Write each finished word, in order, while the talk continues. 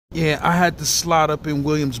Yeah, I had to slide up in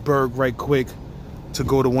Williamsburg right quick to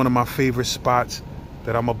go to one of my favorite spots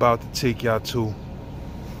that I'm about to take y'all to.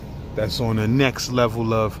 That's on the next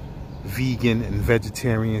level of vegan and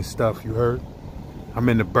vegetarian stuff, you heard? I'm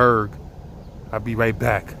in the Berg. I'll be right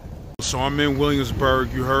back. So I'm in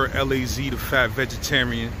Williamsburg, you heard, LAZ, the fat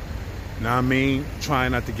vegetarian. Know what I mean?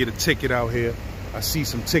 Trying not to get a ticket out here. I see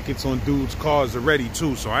some tickets on dudes' cars already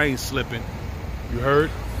too, so I ain't slipping. You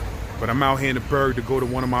heard? But I'm out here in the Berg to go to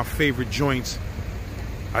one of my favorite joints.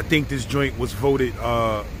 I think this joint was voted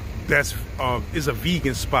best, is a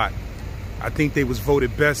vegan spot. I think they was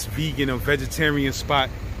voted best vegan or vegetarian spot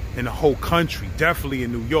in the whole country. Definitely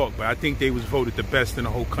in New York, but I think they was voted the best in the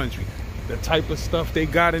whole country. The type of stuff they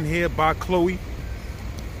got in here by Chloe,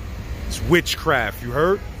 it's witchcraft, you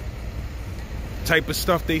heard? Type of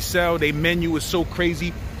stuff they sell, their menu is so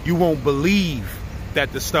crazy, you won't believe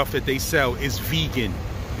that the stuff that they sell is vegan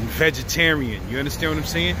and vegetarian. You understand what I'm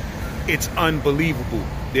saying? It's unbelievable.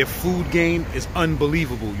 Their food game is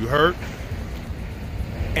unbelievable, you heard?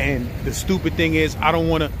 And the stupid thing is, I don't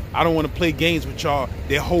wanna play games with y'all.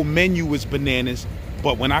 Their whole menu is bananas.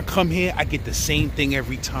 But when I come here, I get the same thing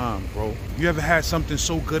every time, bro. You ever had something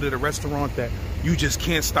so good at a restaurant that you just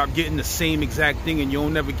can't stop getting the same exact thing and you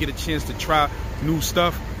don't never get a chance to try new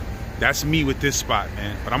stuff? That's me with this spot,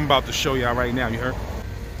 man. But I'm about to show y'all right now, you heard?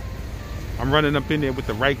 I'm running up in there with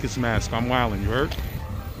the Rikers mask. I'm wilding, you heard?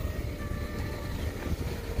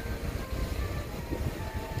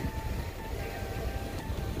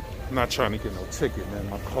 I'm not trying to get no ticket, man.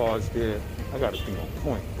 My car's there. I gotta be on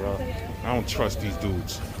point, bro. I don't trust these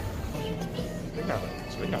dudes. They got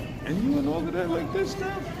menu and all of that like this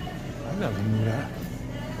now? I never knew that.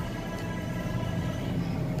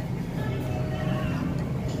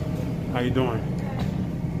 How you doing?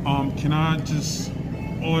 Can I just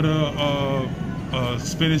order a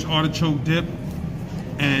spinach artichoke dip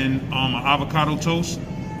and an avocado toast?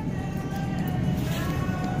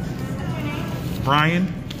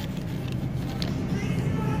 Brian?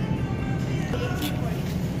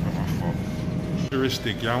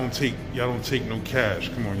 Futuristic, y'all don't take no cash.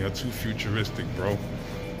 Come on, y'all too futuristic, bro.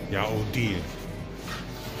 Y'all ODing.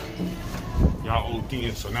 Y'all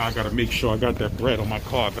ODing, so now I gotta make sure I got that bread on my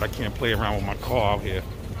card, but I can't play around with my car out here.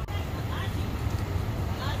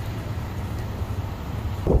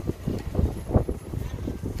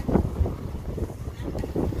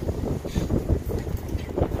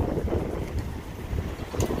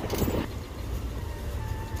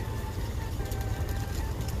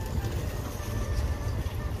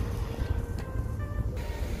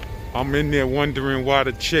 I'm in there wondering why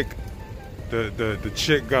the chick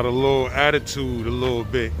got a little attitude a little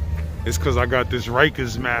bit. It's cause I got this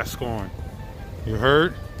Rikers mask on. You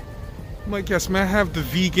heard? I'm like, yes, man, I have the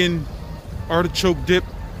vegan artichoke dip.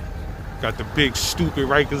 Got the big stupid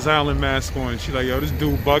Rikers Island mask on. She like, yo, this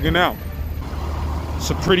dude bugging out. It's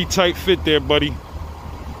a pretty tight fit there, buddy.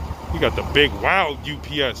 You got the big wild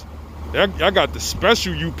UPS. I got the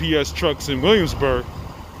special UPS trucks in Williamsburg.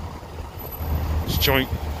 This joint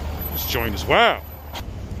is wild.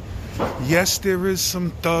 Yes, there is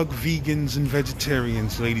some thug vegans and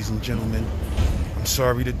vegetarians, ladies and gentlemen. I'm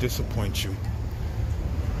sorry to disappoint you.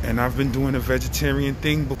 And I've been doing a vegetarian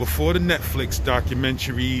thing, but before the Netflix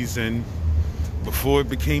documentaries and before it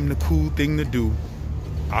became the cool thing to do,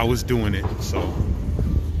 I was doing it, so.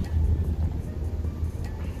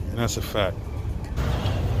 And that's a fact.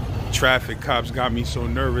 Traffic cops got me so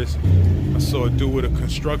nervous. I saw a dude with a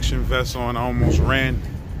construction vest on. I almost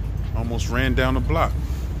ran down the block.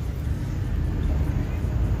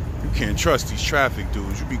 You can't trust these traffic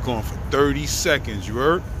dudes. You be going for 30 seconds, you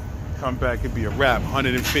heard? Come back, it'd be a wrap.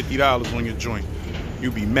 $150 on your joint. You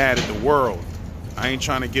be mad at the world. I ain't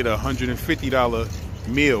trying to get a $150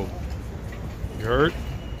 meal. You heard?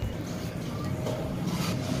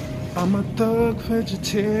 I'm a thug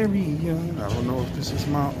vegetarian. I don't know if this is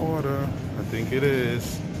my order. I think it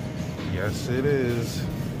is. Yes, it is.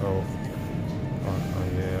 Oh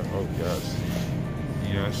yeah. Oh, yes.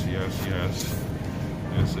 Yes.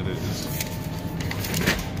 Yes, it is.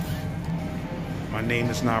 My name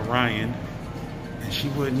is not Ryan, and she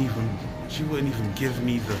wouldn't even give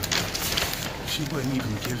me the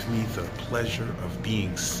pleasure of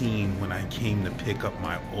being seen when I came to pick up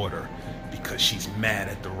my order because she's mad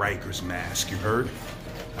at the Rikers mask, you heard?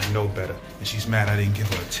 I know better. And she's mad I didn't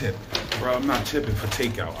give her a tip. Bro, I'm not tipping for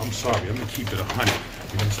takeout. I'm sorry. I'm gonna keep it 100.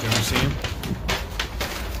 You understand what I'm saying?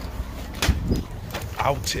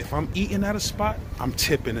 I'll tip. If I'm eating at a spot, I'm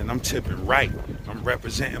tipping, and I'm tipping right. I'm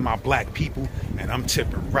representing my black people, and I'm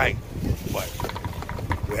tipping right. But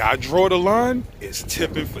where I draw the line is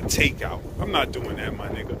tipping for takeout. I'm not doing that, my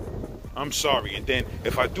nigga. I'm sorry. And then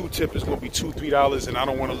if I do tip, it's gonna be $2, $3, and I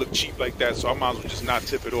don't want to look cheap like that, so I might as well just not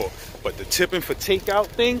tip at all. But the tipping for takeout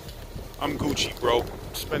thing, I'm Gucci, bro.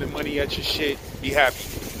 Spending money at your shit, be happy.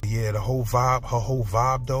 Yeah, the whole vibe, her whole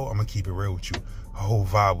vibe though, I'm gonna keep it real with you. Her whole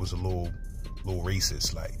vibe was a little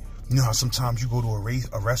racist. Like, you know how sometimes you go to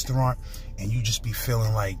a restaurant and you just be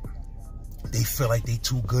feeling like they feel like they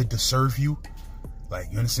too good to serve you.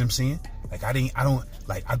 Like, you understand what I'm saying?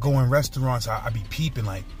 Like, I go in restaurants, I be peeping,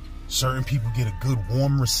 like, certain people get a good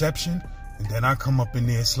warm reception, and then I come up in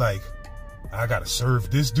there, it's like, I gotta serve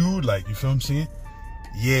this dude, like, you feel what I'm saying?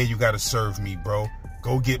 Yeah, you gotta serve me, bro.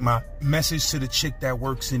 Go get my message to the chick that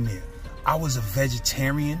works in there. I was a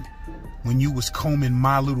vegetarian when you was combing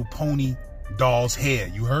My Little Pony doll's hair,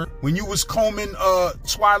 you heard? When you was combing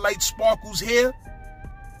Twilight Sparkle's hair,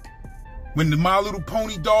 when the My Little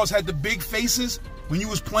Pony dolls had the big faces, when you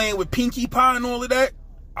was playing with Pinkie Pie and all of that,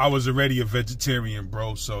 I was already a vegetarian,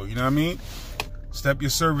 bro. So, you know what I mean? Step your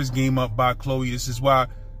service game up, by Chloe. This is why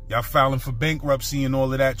y'all filing for bankruptcy and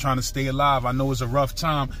all of that, trying to stay alive. I know it's a rough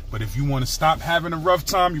time, but if you want to stop having a rough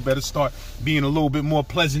time, you better start being a little bit more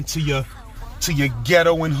pleasant to your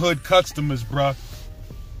ghetto and hood customers, bruh.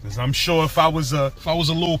 Because I'm sure if I was a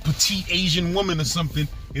little petite Asian woman or something,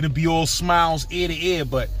 it'd be all smiles ear to ear.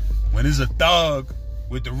 But when it's a thug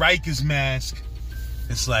with the Rikers mask,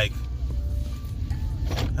 it's like,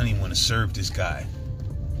 I don't even want to serve this guy.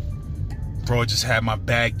 Bro just had my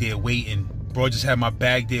bag there waiting. While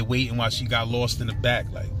she got lost in the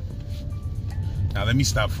back. Like, now let me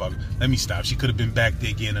stop fucking. Let me stop. She could have been back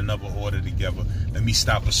there getting another order together. Let me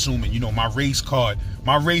stop assuming. You know, my race card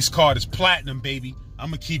is platinum, baby. I'm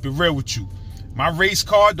gonna keep it real with you. My race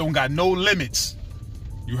card don't got no limits.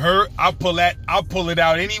 You heard? I'll pull it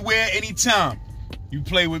out anywhere, anytime. You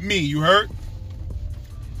play with me, you heard?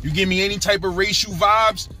 You give me any type of racial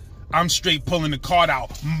vibes, I'm straight pulling the card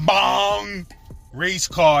out. Bong! Race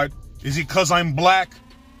card. Is it because I'm black?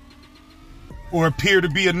 Or appear to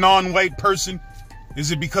be a non-white person? Is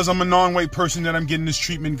it because I'm a non-white person that I'm getting this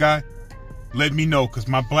treatment, guy? Let me know, because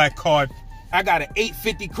my black card, I got an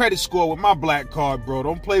 850 credit score with my black card, bro.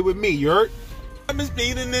 Don't play with me, you heard? I'm just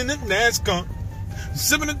speeding in the NASCAR.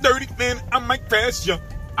 7:30, man, I might crash you.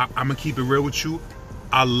 I'm going to keep it real with you.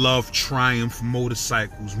 I love Triumph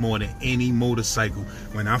motorcycles more than any motorcycle.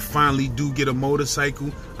 When I finally do get a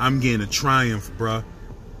motorcycle, I'm getting a Triumph, bruh.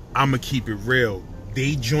 I'ma keep it real.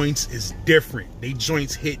 They joints is different. They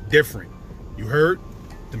joints hit different. You heard?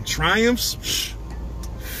 Them Triumphs,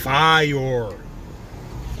 fire.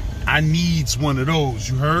 I needs one of those,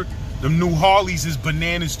 you heard? Them new Harleys is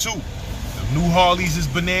bananas too. The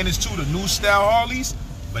new style Harleys,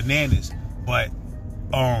 bananas. But,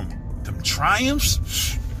 them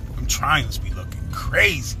Triumphs be looking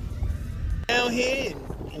crazy. Down here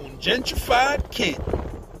on gentrified Kent,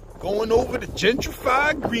 going over to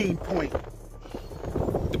gentrified Greenpoint.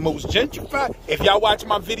 The most gentrified. If y'all watch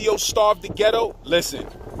my video, Starve the Ghetto, listen.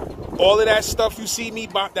 All of that stuff you see me,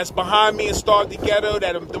 that's behind me in Starve the Ghetto,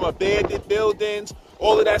 them abandoned buildings,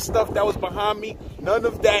 all of that stuff that was behind me, none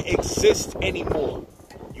of that exists anymore.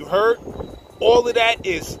 You heard? All of that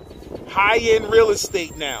is high-end real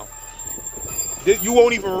estate now. You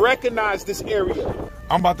won't even recognize this area.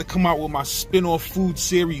 I'm about to come out with my spin-off food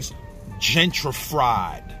series,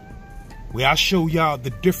 Gentrified, where I show y'all the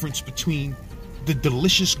difference between the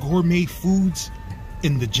delicious gourmet foods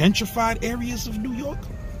in the gentrified areas of New York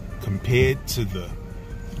compared to the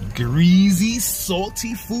greasy,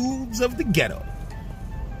 salty foods of the ghetto.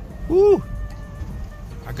 Woo!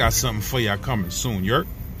 I got something for y'all coming soon, yerk.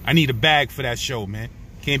 I need a bag for that show, man.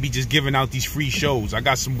 Can't be just giving out these free shows. I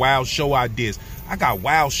got some wild show ideas.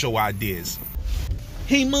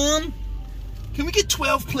 Hey, Mom, can we get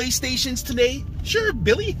 12 PlayStations today? Sure,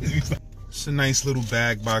 Billy. It's a nice little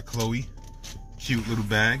bag by Chloe. Cute little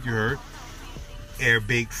bag, you heard.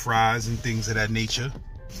 Air-baked fries and things of that nature.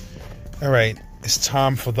 All right, it's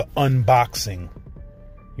time for the unboxing.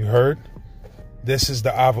 You heard? This is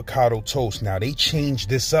the avocado toast. Now, they change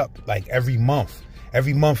this up like every month.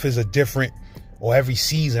 Every month is a different, or every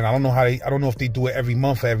season. I don't know if they do it every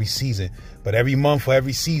month or every season, but every month or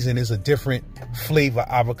every season is a different flavor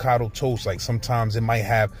avocado toast. Like sometimes it might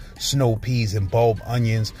have snow peas and bulb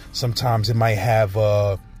onions. Sometimes it might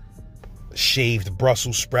have shaved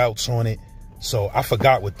Brussels sprouts on it. So I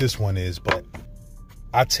forgot what this one is, but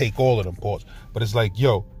I take all of them, boys. But it's like,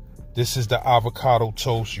 yo, this is the avocado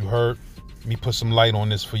toast, you heard? Let me put some light on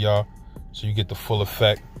this for y'all so you get the full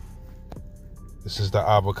effect. This is the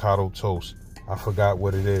avocado toast. I forgot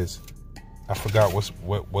what it is. I forgot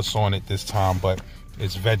what's on it this time, but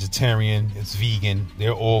it's vegetarian, it's vegan.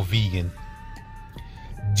 They're all vegan.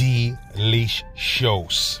 Delicious.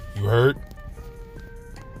 delicious. You heard?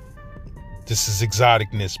 This is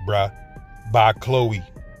exoticness, bruh. By Chloe.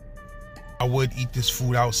 I would eat this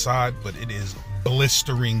food outside, but it is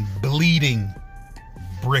blistering, bleeding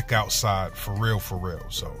brick outside. For real, for real.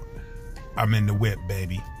 So I'm in the whip,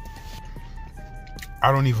 baby.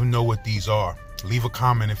 I don't even know what these are. Leave a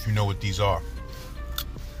comment if you know what these are.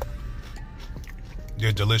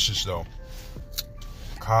 They're delicious though.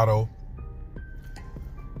 Avocado.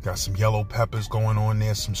 Got some yellow peppers going on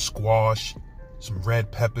there, some squash, some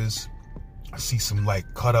red peppers. I see some like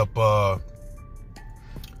cut up, I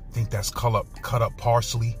think that's cut up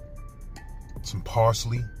parsley. Some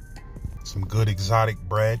parsley. Some good exotic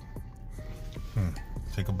bread.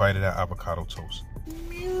 Take a bite of that avocado toast.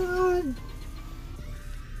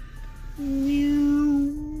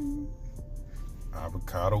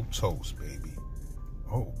 Avocado toast, baby.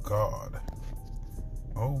 Oh God.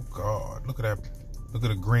 Oh God. Look at that. Look at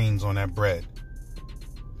the greens on that bread.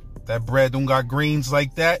 That bread don't got greens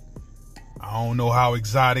like that. I don't know how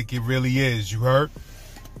exotic it really is. You heard?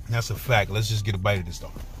 That's a fact. Let's just get a bite of this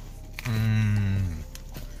though.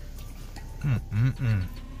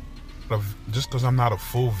 But just because I'm not a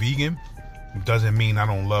full vegan doesn't mean I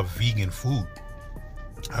don't love vegan food.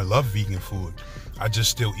 I love vegan food. I just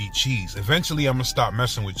still eat cheese. Eventually, I'm gonna stop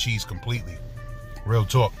messing with cheese completely. Real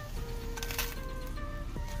talk.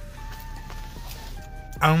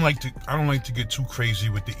 I don't like to get too crazy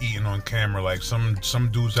with the eating on camera. Like some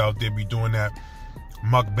dudes out there be doing that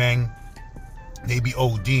mukbang. They be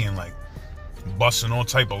ODing, like busting all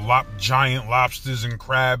type of giant lobsters and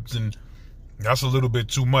crabs, and that's a little bit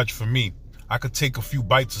too much for me. I could take a few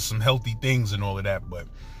bites of some healthy things and all of that, but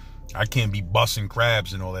I can't be busting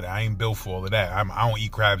crabs and all of that. I ain't built for all of that. I don't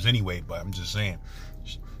eat crabs anyway, but I'm just saying.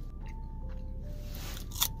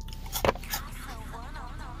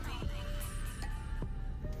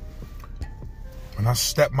 When I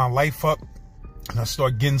step my life up and I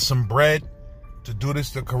start getting some bread to do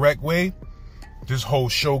this the correct way, this whole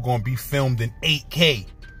show gonna be filmed in 8K.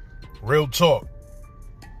 Real talk.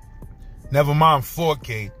 Never mind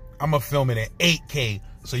 4K. I'm gonna film it in 8K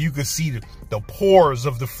so you can see the pores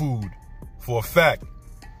of the food for a fact.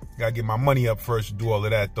 Gotta get my money up first to do all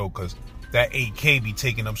of that though, cause that 8K be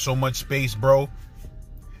taking up so much space, bro.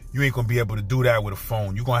 You ain't gonna be able to do that with a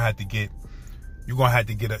phone. You're gonna have to get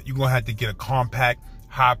a compact,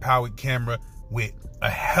 high-powered camera with a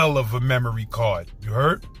hell of a memory card. You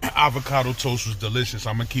heard? Avocado toast was delicious.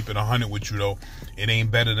 I'm gonna keep it 100 with you though. It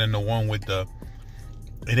ain't better than the one with the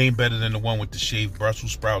shaved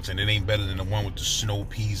Brussels sprouts, and it ain't better than the one with the snow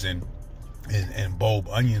peas and bulb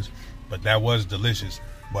onions. But that was delicious.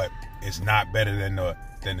 But it's not better than the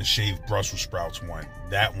shaved Brussels sprouts one.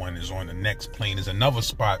 That one is on the next plane. There's another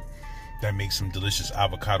spot that makes some delicious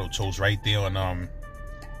avocado toast right there on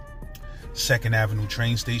 2nd Avenue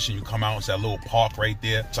train station. You come out, it's that little park right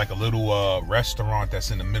there. It's like a little restaurant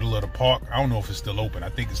that's in the middle of the park. I don't know if it's still open. I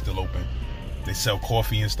think it's still open. They sell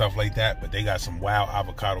coffee and stuff like that, but they got some wild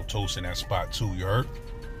avocado toast in that spot too. You heard?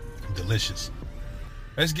 Delicious.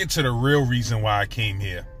 Let's get to the real reason why I came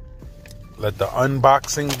here. Let the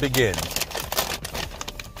unboxing begin.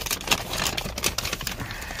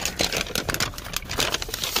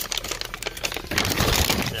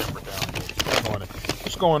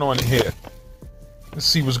 What's going on in here? Let's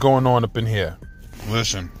see what's going on up in here.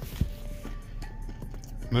 Listen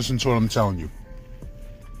to what I'm telling you.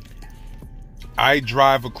 I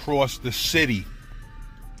drive across the city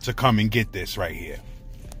to come and get this right here.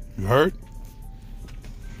 You heard?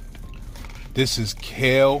 This is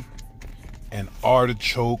kale and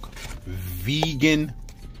artichoke, vegan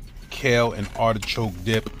kale and artichoke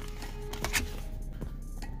dip.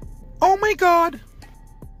 Oh my God.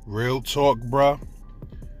 Real talk, bruh.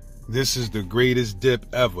 This is the greatest dip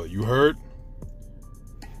ever. You heard?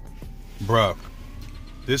 Bruh.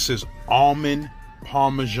 This is almond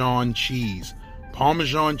Parmesan cheese.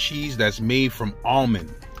 Parmesan cheese that's made from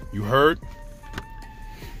almond. You heard?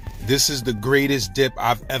 This is the greatest dip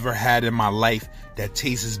I've ever had in my life that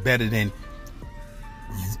tastes better than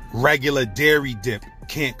regular dairy dip.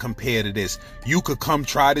 Can't compare to this. You could come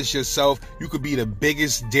try this yourself. You could be the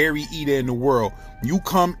biggest dairy eater in the world. You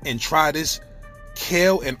come and try this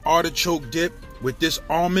kale and artichoke dip with this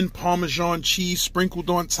almond Parmesan cheese sprinkled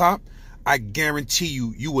on top. I guarantee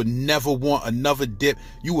you, you would never want another dip.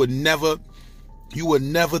 You would never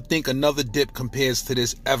think another dip compares to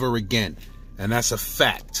this ever again. And that's a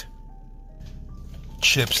fact.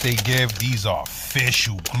 Chips they give, these are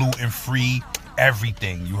official, gluten-free,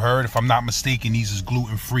 everything. You heard? If I'm not mistaken, these is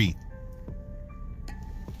gluten-free.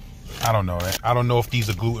 I don't know. I don't know if these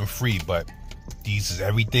are gluten-free, but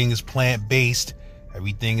everything is plant-based.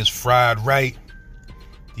 Everything is fried right.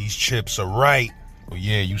 These chips are right. But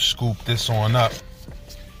yeah, you scoop this on up.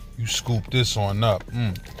 You scoop this on up.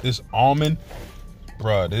 This almond,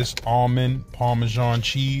 bruh, this almond Parmesan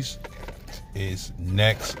cheese is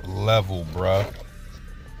next level, bruh.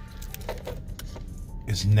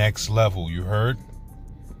 It's next level, you heard?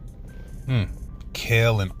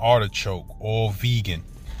 Kale and artichoke, all vegan.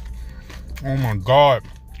 Oh my God.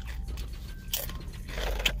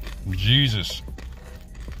 Jesus.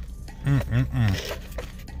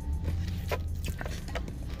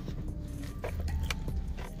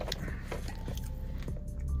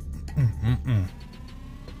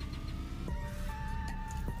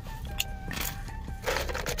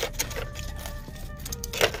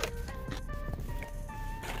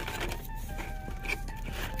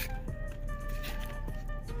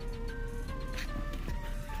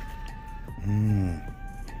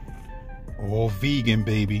 All vegan,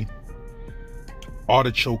 baby.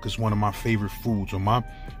 Artichoke is one of my favorite foods. When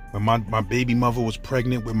my baby mother was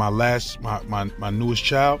pregnant with my newest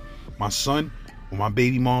child, my son, when my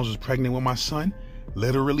baby mom was pregnant with my son,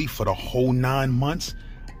 literally for the whole 9 months,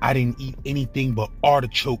 I didn't eat anything but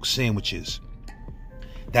artichoke sandwiches.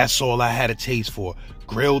 That's all I had a taste for.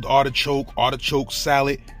 Grilled artichoke, artichoke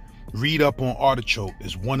salad. Read up on artichoke.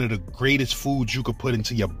 It's one of the greatest foods you could put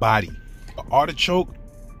into your body. Artichoke,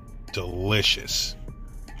 delicious.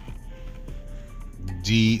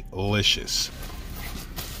 Delicious.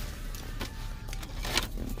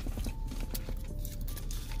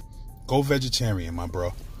 Go vegetarian, my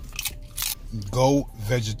bro. Go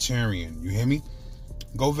vegetarian. You hear me?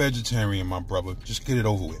 Go vegetarian, my brother. Just get it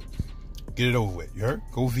over with. Get it over with. You heard?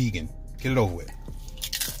 Go vegan. Get it over with.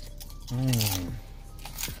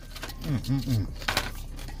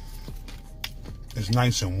 It's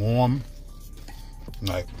nice and warm.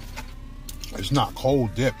 Like, it's not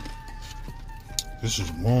cold dip. This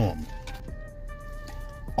is warm.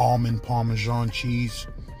 Almond Parmesan cheese.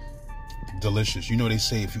 Delicious. You know they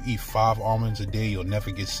say if you eat 5 almonds a day, you'll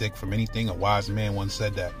never get sick from anything. A wise man once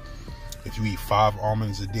said that. If you eat 5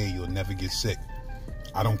 almonds a day, you'll never get sick.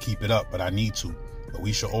 I don't keep it up, but I need to. But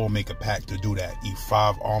we should all make a pact to do that. Eat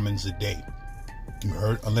 5 almonds a day. You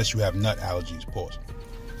heard? Unless you have nut allergies. Pause.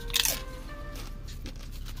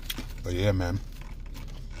 But yeah, man.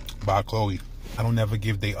 By Chloe. I don't ever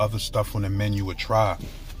give they other stuff on the menu a try.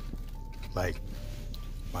 Like,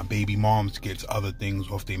 my baby moms gets other things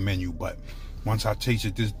off their menu, but once I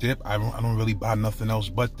tasted this dip, I don't really buy nothing else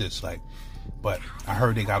but this. Like, but I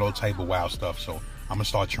heard they got all type of wild stuff, so I'm gonna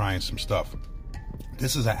start trying some stuff.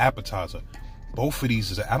 This is an appetizer. Both of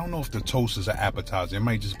these I don't know if the toast is an appetizer. It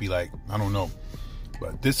might just be like, I don't know,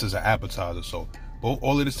 but this is an appetizer. So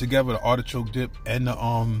all of this together, the artichoke dip and the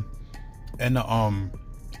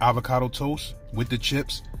avocado toast with the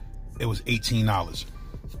chips, it was $18.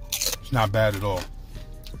 It's not bad at all.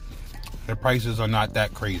 Their prices are not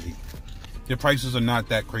that crazy. Their prices are not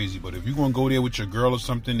that crazy, but if you're gonna go there with your girl or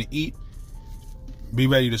something to eat, be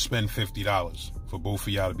ready to spend $50 for both of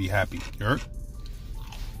y'all to be happy. You heard?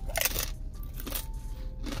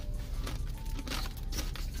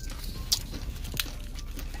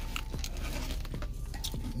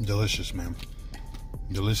 Delicious, man.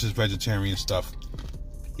 Delicious vegetarian stuff.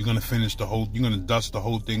 You're gonna you're gonna dust the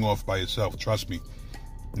whole thing off by yourself. Trust me.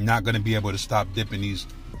 You're not gonna be able to stop dipping these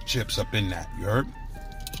chips up in that. You heard?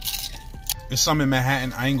 There's some in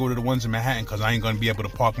Manhattan. I ain't go to the ones in Manhattan because I ain't gonna be able to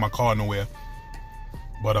park my car nowhere.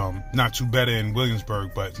 But not too better in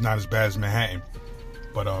Williamsburg, but it's not as bad as Manhattan.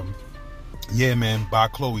 But yeah, man. By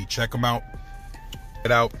Chloe. Check them out.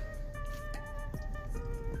 Get out.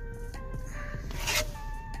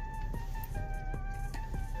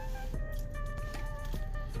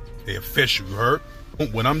 They're official, you heard?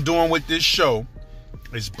 What I'm doing with this show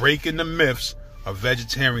is breaking the myths of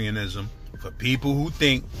vegetarianism for people who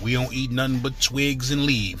think we don't eat nothing but twigs and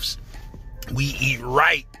leaves. We eat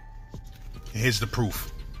right. Here's the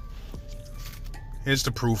proof. Here's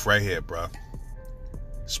the proof right here, bro.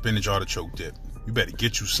 Spinach artichoke dip. You better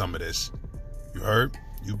get you some of this. You heard?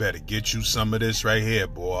 You better get you some of this right here,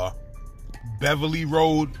 boy. Beverly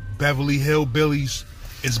Road, Beverly Hillbillies.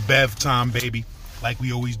 It's Bev time, baby. Like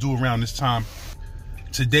we always do around this time.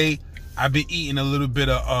 Today, I've been eating a little bit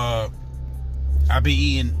of I've been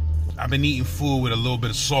eating food with a little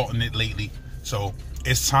bit of salt in it lately. So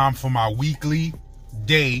it's time for my weekly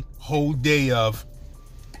whole day of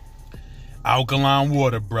alkaline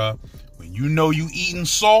water, bruh. When you know you eating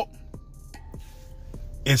salt,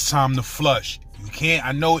 it's time to flush. You can't,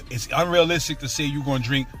 I know it's unrealistic to say you're gonna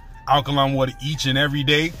drink alkaline water each and every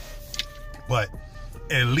day, but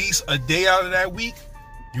at least a day out of that week,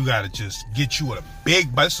 you gotta just get you a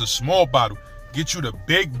big, but it's a small bottle. get you the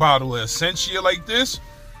big bottle of Essentia like this,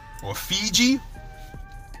 or Fiji.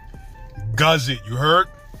 Guzz it, you heard?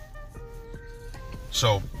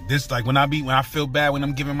 So this, like when I feel bad when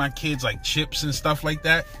I'm giving my kids like chips and stuff like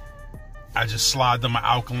that, I just slide them my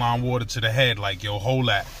alkaline water to the head, like, yo, hold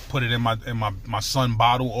that, put it in my son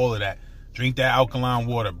bottle, all of that. Drink that alkaline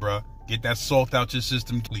water, bruh. Get that salt out your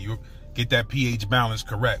system. You get that pH balance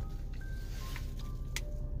correct.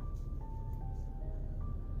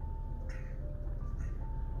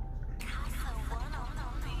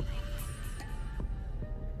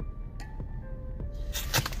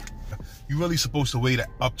 You're really supposed to wait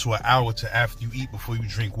up to an hour to after you eat before you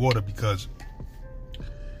drink water, because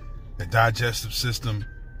the digestive system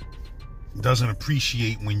doesn't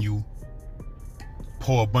appreciate when you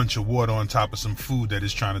pour a bunch of water on top of some food that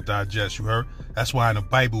it's trying to digest. You heard? That's why in the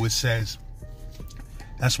Bible it says,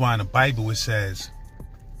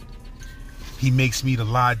 he makes me to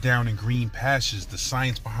lie down in green pastures. The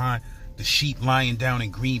science behind the sheep lying down in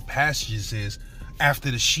green pastures is, after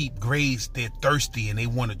the sheep graze, they're thirsty and they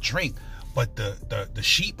want to drink. But the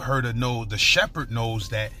sheep herder knows, the shepherd knows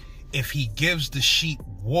that if he gives the sheep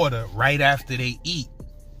water right after they eat,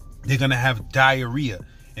 they're going to have diarrhea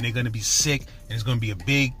and they're going to be sick, and it's going to be a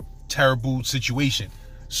big, terrible situation.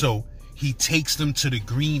 So he takes them to the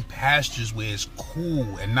green pastures where it's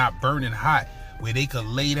cool and not burning hot, where they could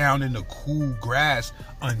lay down in the cool grass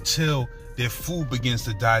until their food begins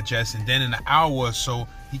to digest. And then in an hour or so,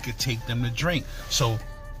 he could take them to drink. So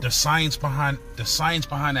the science behind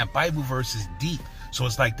that Bible verse is deep. So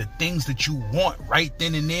it's like the things that you want right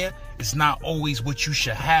then and there, it's not always what you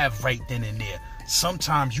should have right then and there.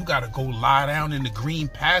 Sometimes you gotta go lie down in the green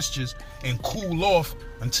pastures and cool off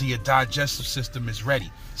until your digestive system is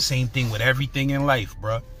ready. Same thing with everything in life,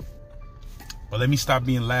 bruh. But let me stop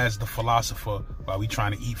being Laz the philosopher while we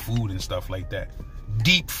trying to eat food and stuff like that.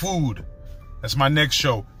 Deep food. That's my next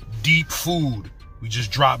show. Deep food. We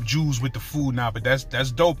just drop jewels with the food now, but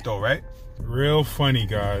that's dope though, right? Real funny,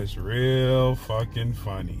 guys. Real fucking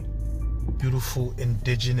funny. Beautiful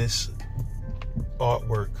indigenous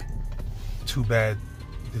artwork. Too bad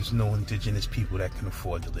there's no indigenous people that can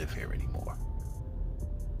afford to live here anymore.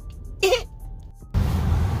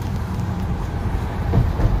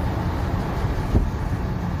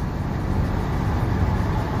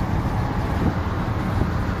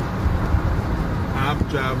 I'm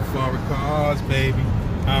driving foreign cars, baby.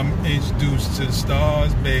 I'm introduced to the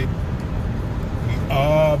stars, baby. We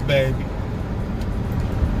are, baby.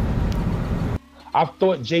 I've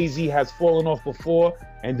thought Jay-Z has fallen off before,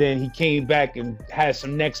 and then he came back and had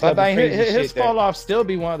some next level crazy shit. His fall off still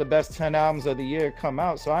be one of the best 10 albums of the year come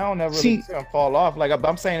out. So I don't ever really see him fall off. Like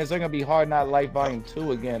I'm saying, is there gonna be Hard Knock Life Volume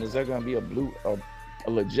 2 again? Is there gonna be a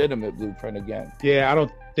legitimate blueprint again? Yeah, I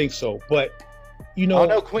don't think so. But you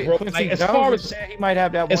know, Quincy like, as Jones far as said he might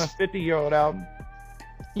have that 150-year-old album.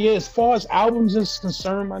 Yeah, as far as albums is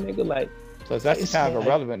concerned, my nigga, like, so that's kind of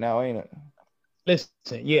irrelevant now, ain't it?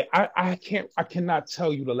 Listen, yeah, I cannot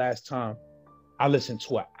tell you the last time I listened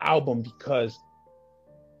to an album, because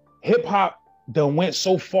hip hop done went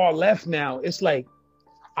so far left now. It's like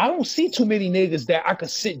I don't see too many niggas that I could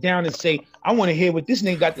sit down and say, I want to hear what this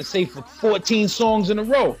nigga got to say for 14 songs in a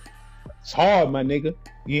row. It's hard, my nigga.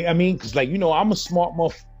 Yeah, I mean, because, like, you know, I'm a smart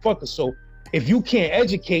motherfucker. So if you can't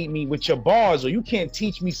educate me with your bars, or you can't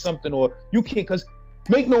teach me something, or you can't, because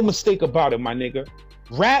make no mistake about it, my nigga,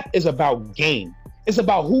 rap is about game. It's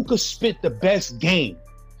about who could spit the best game.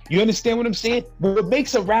 You understand what I'm saying? What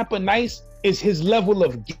makes a rapper nice is his level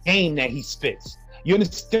of game that he spits. You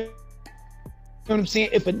understand what I'm saying?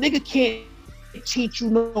 If a nigga can't teach you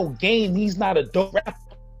no game, he's not a dope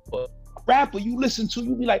rapper. You listen to,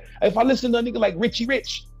 you be like, if I listen to a nigga like Richie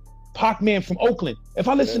Rich, Pac Man from Oakland, if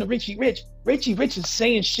I listen to Richie Rich is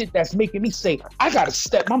saying shit that's making me say, I gotta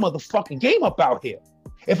step my motherfucking game up out here.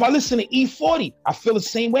 If I listen to E40, I feel the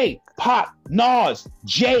same way. Pop, Nas,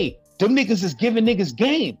 Jay, them niggas is giving niggas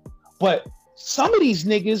game. But some of these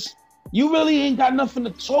niggas, you really ain't got nothing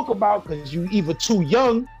to talk about, because you either too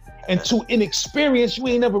young and too inexperienced. You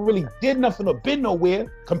ain't never really did nothing or been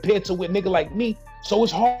nowhere compared to with nigga like me. So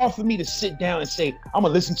it's hard for me to sit down and say, I'm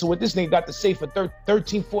gonna listen to what this nigga got to say for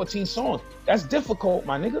 13, 14 songs. That's difficult,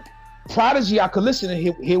 my nigga. Prodigy, I could listen and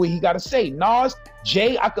hear what he got to say. Nas,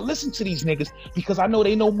 Jay, I could listen to these niggas because I know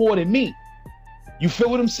they know more than me. You feel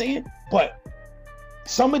what I'm saying? But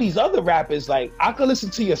some of these other rappers, like, I could listen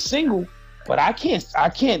to your single, but I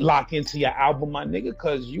can't lock into your album, my nigga,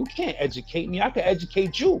 because you can't educate me. I can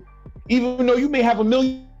educate you. Even though you may have $1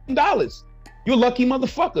 million. You're a lucky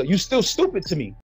motherfucker. You still stupid to me.